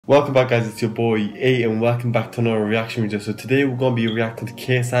Welcome back, guys, it's your boy A and welcome back to another reaction video. So today we're going to be reacting to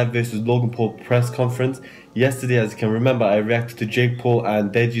KSI versus Logan Paul press conference. Yesterday, as you can remember, I reacted to Jake Paul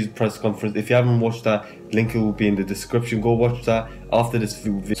and Deji's press conference. If you haven't watched that, link will be in the description. Go watch that after this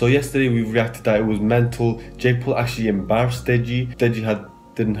video. So yesterday we reacted that it was mental. Jake Paul actually embarrassed Deji. Deji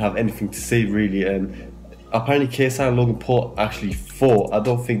didn't have anything to say really, and apparently KSI and Logan Paul actually fought. I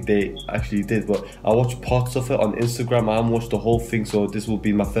don't think they actually did, but I watched parts of it on Instagram. I haven't watched the whole thing, so this will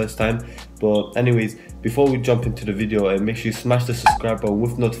be my first time. But anyways, before we jump into the video, make sure you smash the subscribe button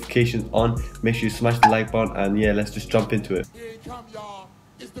with notifications on. Make sure you smash the like button, and yeah, let's just jump into it. Here he come, y'all.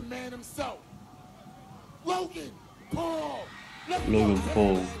 It's the man himself, Logan Paul. Logan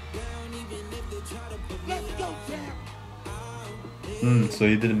Paul. Let's go, champ. So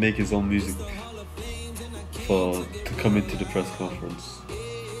he didn't make his own music to come into the press conference,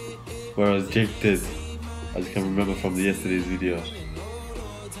 whereas Jake did, as you can remember from yesterday's video.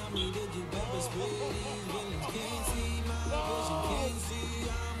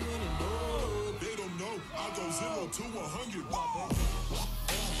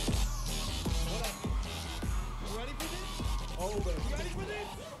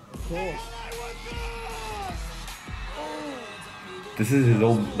 This is his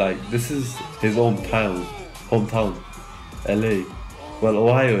own, this is his own hometown, LA. Well,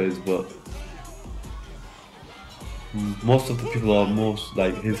 Ohio is, but most of the people are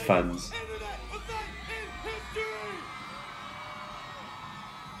his fans.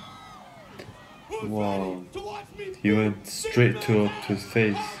 Wow, he went straight to his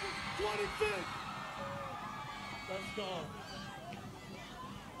face.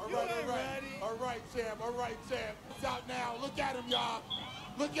 All right, champ. It's out now. Look at him, y'all.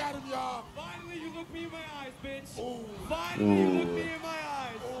 Look at him, y'all. Finally, you look me in my eyes, bitch. Ooh. Finally, you look me in my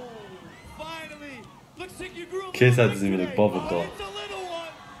eyes. Ooh. Finally. Looks like you grew up. KSI doesn't even look bothered though. It's a little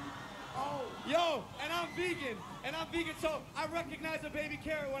one. Oh. Yo, and I'm vegan. So I recognize a baby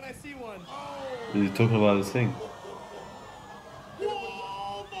carrot when I see one. Oh. Is he talking about this thing?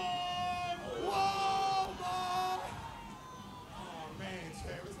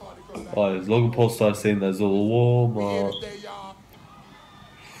 Oh, as Logan Paul started saying there's a Walmart.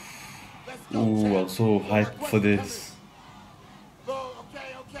 Ooh, I'm so hyped for this.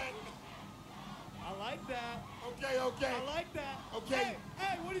 Okay. I like that. Okay. I like that. Okay.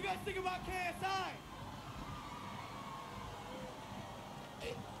 Hey, what do you guys think about KSI?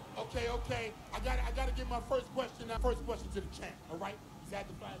 Okay. I gotta give my first question now. First question to the champ, all right? He's had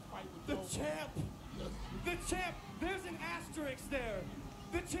the last fight with the champ. The champ. There's an asterisk there.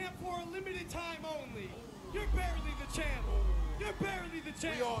 The champ for a limited time only. You're barely the champ. You're barely the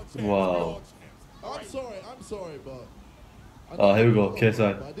champ. Wow. I'm sorry, but... Oh, here we go,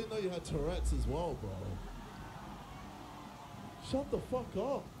 KSI. I didn't know you had Tourette's as well, bro. Shut the fuck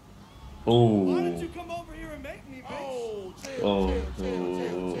up. Oh. Why don't you come over here and make me, bitch? Chill.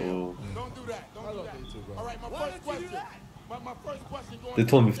 Don't do that. I don't need to, bro. All right, my first question. My first question going They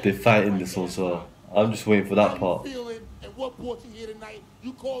told me if they fight in this one, so I'm just waiting for that part. And what brought you here tonight?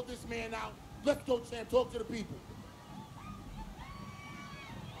 You called this man out. Let's go, champ. Talk to the people.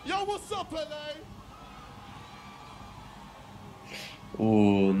 Yo, what's up, LA?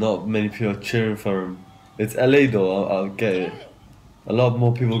 Oh, not many people are cheering for him. It's LA though, I'll get it. A lot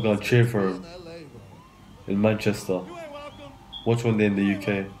more people are gonna cheer for him in Manchester. Watch one day in the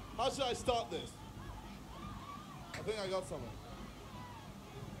UK. How should I start this? I think I got something.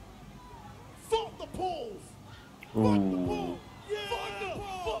 Fuck the Pauls! Ooh.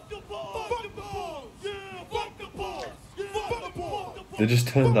 They just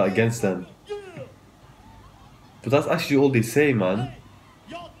turned that against them. But that's actually all they say, man.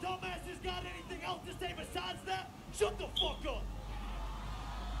 Y'all dumbasses got anything else to say besides that? Shut the fuck up!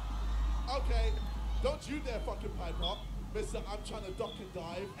 Okay, don't you dare fucking pipe up. Mister, I'm trying to duck and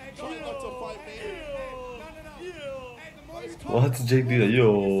dive. Try not to fight me. No. Why did Jake do that?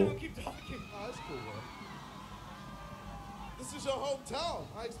 Yo. That's cool, bro. This is your hometown.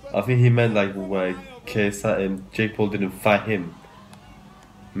 I think he meant where KSI and Jake Paul didn't fight him.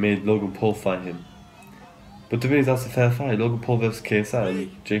 Made Logan Paul fight him. But to me, that's a fair fight. Logan Paul versus KSI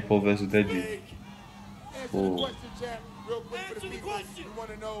and Jake Paul versus Deji. Oh. Answer the question. You want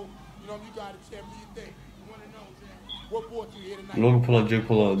to know, you got it, champ. What do you think? You want to know, champ? What brought you here tonight? Logan Paul and Jake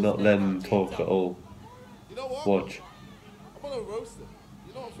Paul are not letting him talk at all. You know what? Watch. I'm gonna roast him.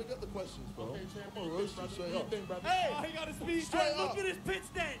 You know what? Forget the questions, bro. Okay, champ. I'm gonna roast you straight up. Hey, he got his speed straight. Look at his pitch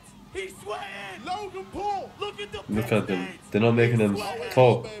stance. He's sweating. Logan Paul. Look at the Look at them. They're not making them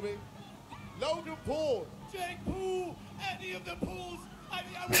talk. Logan Paul. Jake Paul. Any of the Pauls.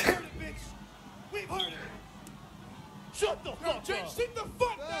 We've heard it, bitch. We've heard it. Shut the fuck up. Sit the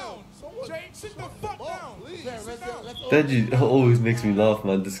fuck down. Jake, sit the fuck down. Please. Yeah, let's Deji always makes me laugh,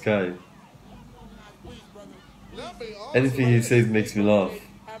 man. This guy. Let me answer Anything he this. says makes me laugh.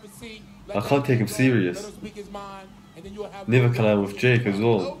 have a seat. I can't take him serious. Let him speak his mind, and then you'll have Neither can I with Jake as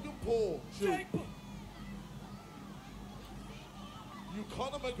well. Logan Paul. Jake, You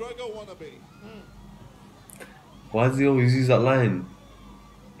Conor McGregor wannabe. Why does he always use that line?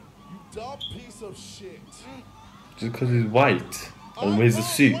 You dumb piece of shit. Just because he's white and I wears a can't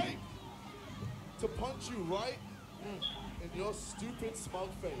suit. wait to punch you right in your stupid smug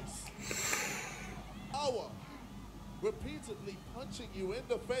face. Hour. Repeatedly punching you in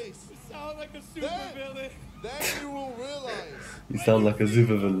the face. you sound like a super villain. Then you will realize. You sound like a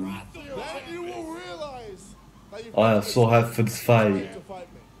super villain. Then you will realize that you I am so hyped for this fight. to fight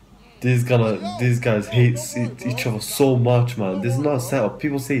me. These guys hate each other so much, man. This is not a setup.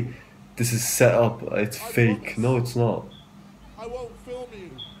 People say this is set up. It's fake. No, it's not. I won't film you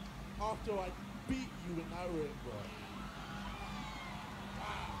after I beat you in that ring, bro.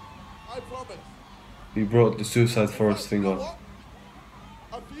 I promise. He brought the Suicide Forest thing You know up. what?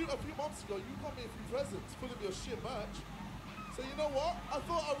 A few months ago, you got me a few presents full of your shit merch. So you know what? I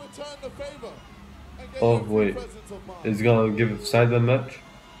thought I'd return the favor and get Oh, you a few wait. presents of mine. Is he gonna give a Sideman match?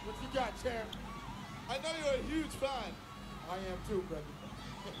 What you got, champ? I know you're a huge fan. I am too, brother.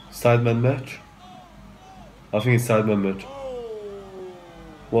 Sideman match? I think it's Sideman match. Oh.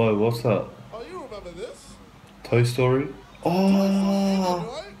 Whoa, what's that? Oh, you remember this? Toy Story? Oh!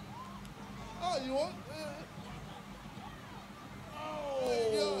 Right? Oh, you want?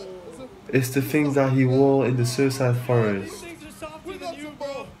 There you go. It's the things that he wore in the Suicide These Forest. things are softer We than got you, some bro.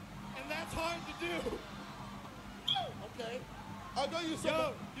 more. And that's hard to do. Okay. I got you some.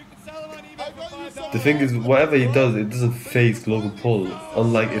 Yo, you can sell them on eBay I for got you $5. some. The thing is, whatever he does, it doesn't phase Logan Paul,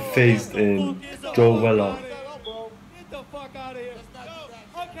 unlike it phased in Joe Weller. Get the fuck out of here.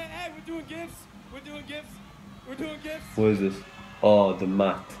 Yo, okay, hey, we're doing gifts. We're doing gifts. We're doing gifts. What is this? Oh, the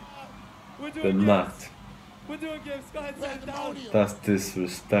mat. We're The doing gifts. mat. We're doing gifts. Go ahead, send it down. That's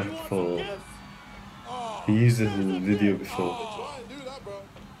disrespectful. He used this in the video before. Try and do that, bro.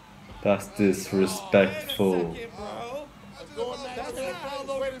 That's Wait disrespectful. a second, bro. That's not how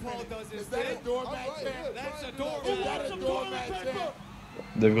Logan Paul does his Is that a thing. doormat, Alright, champ? yeah. That's Try and adorable. do Is that a doormat, champ?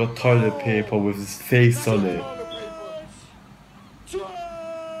 They've got toilet paper with his face on it. Toilet paper.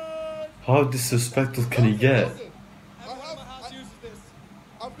 How disrespectful can he get? Listen, Everyone in my house uses this.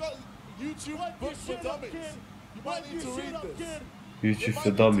 I've got YouTube books for dummies. You might need to read this. YouTube You for might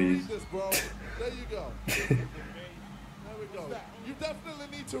need to dummies. read this, bro. There you go. There we go. You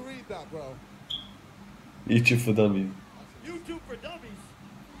definitely need to read that, bro. YouTube for dummies. YouTube for dummies.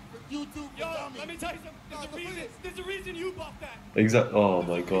 YouTube for Yo, dummies. let me tell you something. There's a the reason. thing is- There's a reason you bought that. Exact. Oh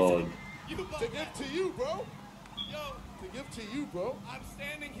my god. You bought To give that. to you, bro. Yo, To give to you, bro. I'm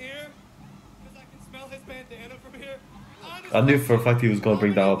standing here because I can smell his bandana from here. Honestly, I knew for a fact he was gonna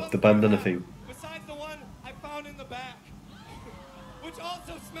bring that up, the bandana thing. Besides the one I found in the back, which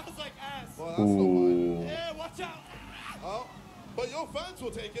also smells like ass. Well, that's not mine. Ooh. Yeah, watch out. Oh, but your fans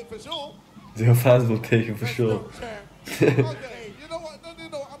will take it for sure. The fans will take it for sure. Okay, you know what?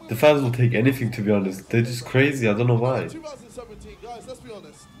 No. I'm The fans will take anything, to be honest. They're just crazy. I don't know why. 2017, guys, let's be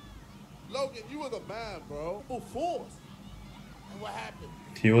honest. Logan, you were the man, bro. Full force. And what happened?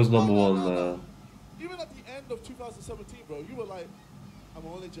 He was number No. one. Even at the end of 2017, bro, you were like, I'm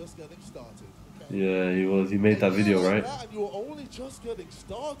only just getting started. Yeah, he was. He made that And you video, were right? like that, and you were only just getting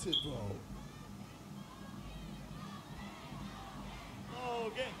started, bro.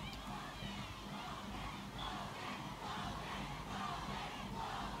 Okay.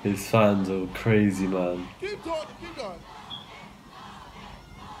 His fans are crazy, man. Keep going.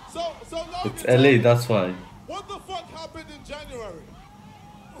 So Logan, It's LA, that's why. what the fuck happened in January?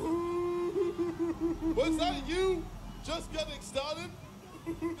 Was that you just getting started?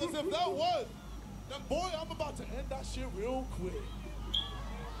 Because if that was, then boy, I'm about to end that shit real quick.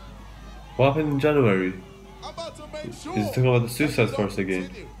 What happened in January? I'm about to make sure. He's talking about the that Suicide you don't Force again.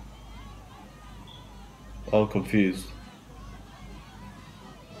 continue. I'm confused.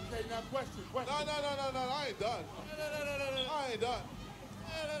 Okay, now question. No, I ain't done. I ain't done.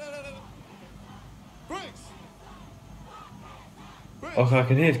 Briggs. Okay, I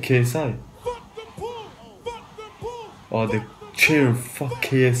can hear KSI. Fuck the pool. Fuck the pool. Oh, they're cheering fuck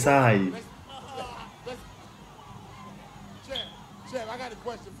KSI. Champ, I got a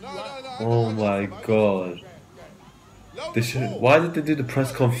question for you. Oh my god. They should, why did they do the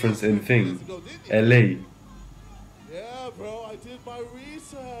press conference in thing? LA. Yeah, bro, I did my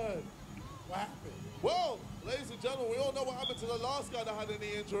research. What happened? Well, ladies and gentlemen, we all know what happened to the last guy that had a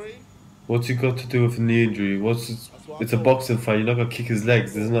knee injury. What's he got to do with a knee injury? It's a boxing fight. You're not gonna kick his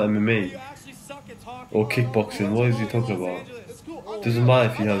legs. This is not You MMA actually suck at talking. or kickboxing. What is he talking about? It's cool. Doesn't matter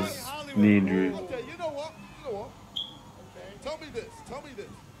if he has knee injury. Okay, you know what? Tell me this.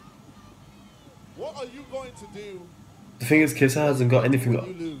 What are you going to do The thing is, KSI hasn't got anything when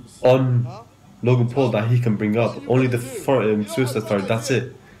you lose? on Huh? Logan Paul that he can bring up. Only the suicide story. That's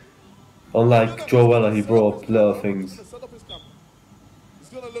it. Unlike Joe Weller, he brought up little things. Set up his camera. He's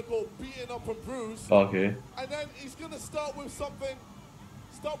gonna look all beaten up and bruised. Okay. And then he's gonna start with something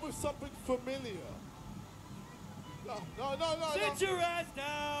familiar. No. Sit your ass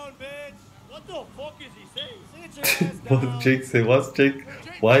down, bitch. What the fuck is he saying? Sit your ass down. What did Jake say? What's Jake?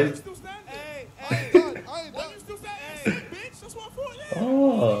 Why? Hey, I ain't done. Still standing, bitch. That's what I thought. Yeah.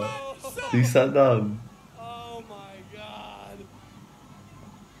 Oh, he sat down. Oh my god.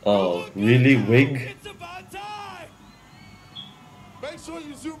 Oh, really? Wig? It's about time. Make sure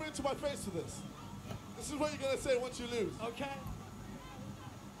you zoom into my face for this. This is what you're gonna say once you lose. Okay.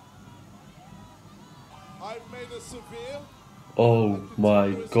 I've made a severe Oh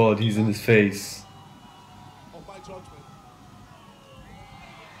my god, he's in his face. of my judgment.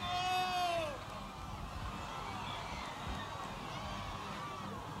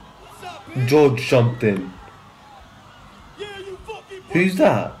 What's up, bitch? George jumped in. Yeah, you fucking Who's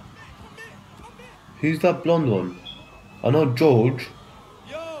that? Come here. Who's that blonde one? I know George.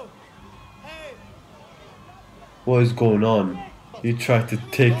 Yo. Hey. What is going on? You tried to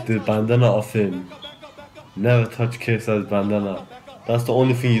take the bandana off him. Back up. Never touch KSI's bandana. That's the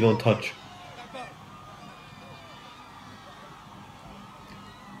only thing you don't touch. Back up.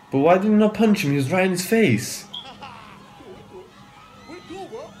 But why didn't you not punch him? He was right in his face. We're cool,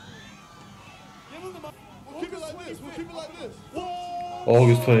 bro. Give him the mic. We'll keep it like this.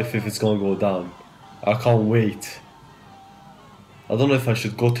 August 25th, it's gonna go down. I can't wait. I don't know if I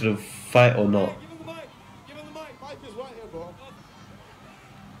should go to the fight or not. Give him the mic. Give him the mic. Mike is right here, bro.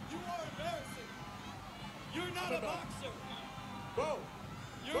 You are embarrassing. You're not a boxer. Bro.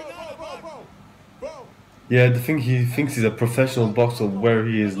 You're not a boxer. Bro. Yeah, the thing, he thinks he's a professional boxer where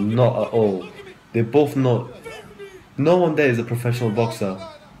he is not at all. They're both not. No one there is a professional boxer.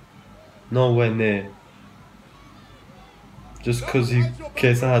 Nowhere near. Just because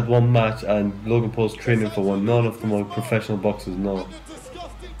KSI had one match and Logan Paul's training for one, none of them are professional boxers, no.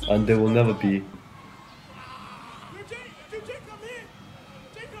 And they will never be.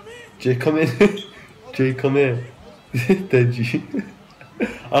 Jay, come in. Jay, come here. Deji.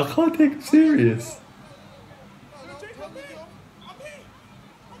 I can't take him serious.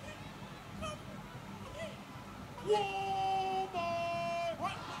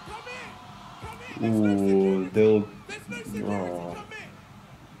 Ooh, they'll. Oh.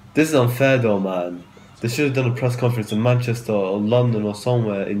 This is unfair though, man. They should have done a press conference in Manchester or London or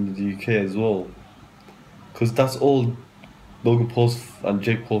somewhere in the UK as well. Because that's all Logan Paul and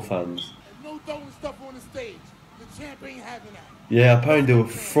Jake Paul fans. No throwing stuff on the stage. The champ ain't having that. Yeah, apparently they were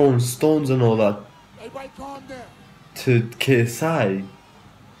throwing stones and all that Everybody calm down. to KSI.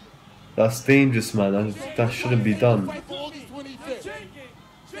 That's dangerous, man. That shouldn't be done. Fight for August 25th.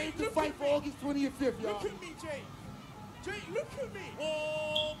 Save the fight for August 25th, y'all. Look at me, Jake. Jake, look at me.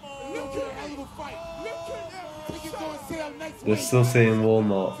 Oh my. Look at a hell of a fight. Look at that. Tickets go on sale next They're week. still saying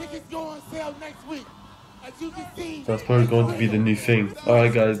Walmart. Tickets go on sale next week. As you can see. That's probably going to be the new thing.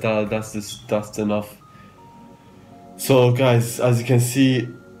 Alright guys, that's enough. So guys, as you can see,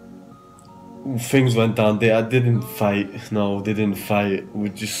 things went down. They didn't fight. No, they didn't fight. We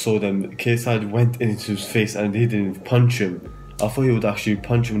just saw them. KSI went into his face and he didn't punch him. I thought he would actually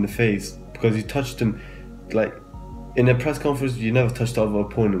punch him in the face because he touched him. Like in a press conference, you never touch the other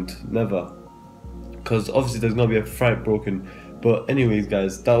opponent, never. Because obviously there's gonna be a fight broken. But anyways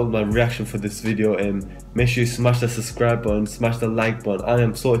guys, that was my reaction for this video, and make sure you smash the subscribe button, smash the like button. I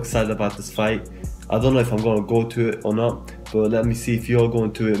am so excited about this fight. I don't know if I'm gonna go to it or not, but let me see if you're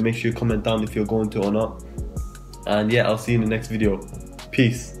going to it. Make sure you comment down if you're going to it or not. And yeah, I'll see you in the next video.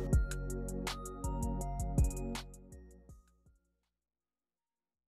 Peace.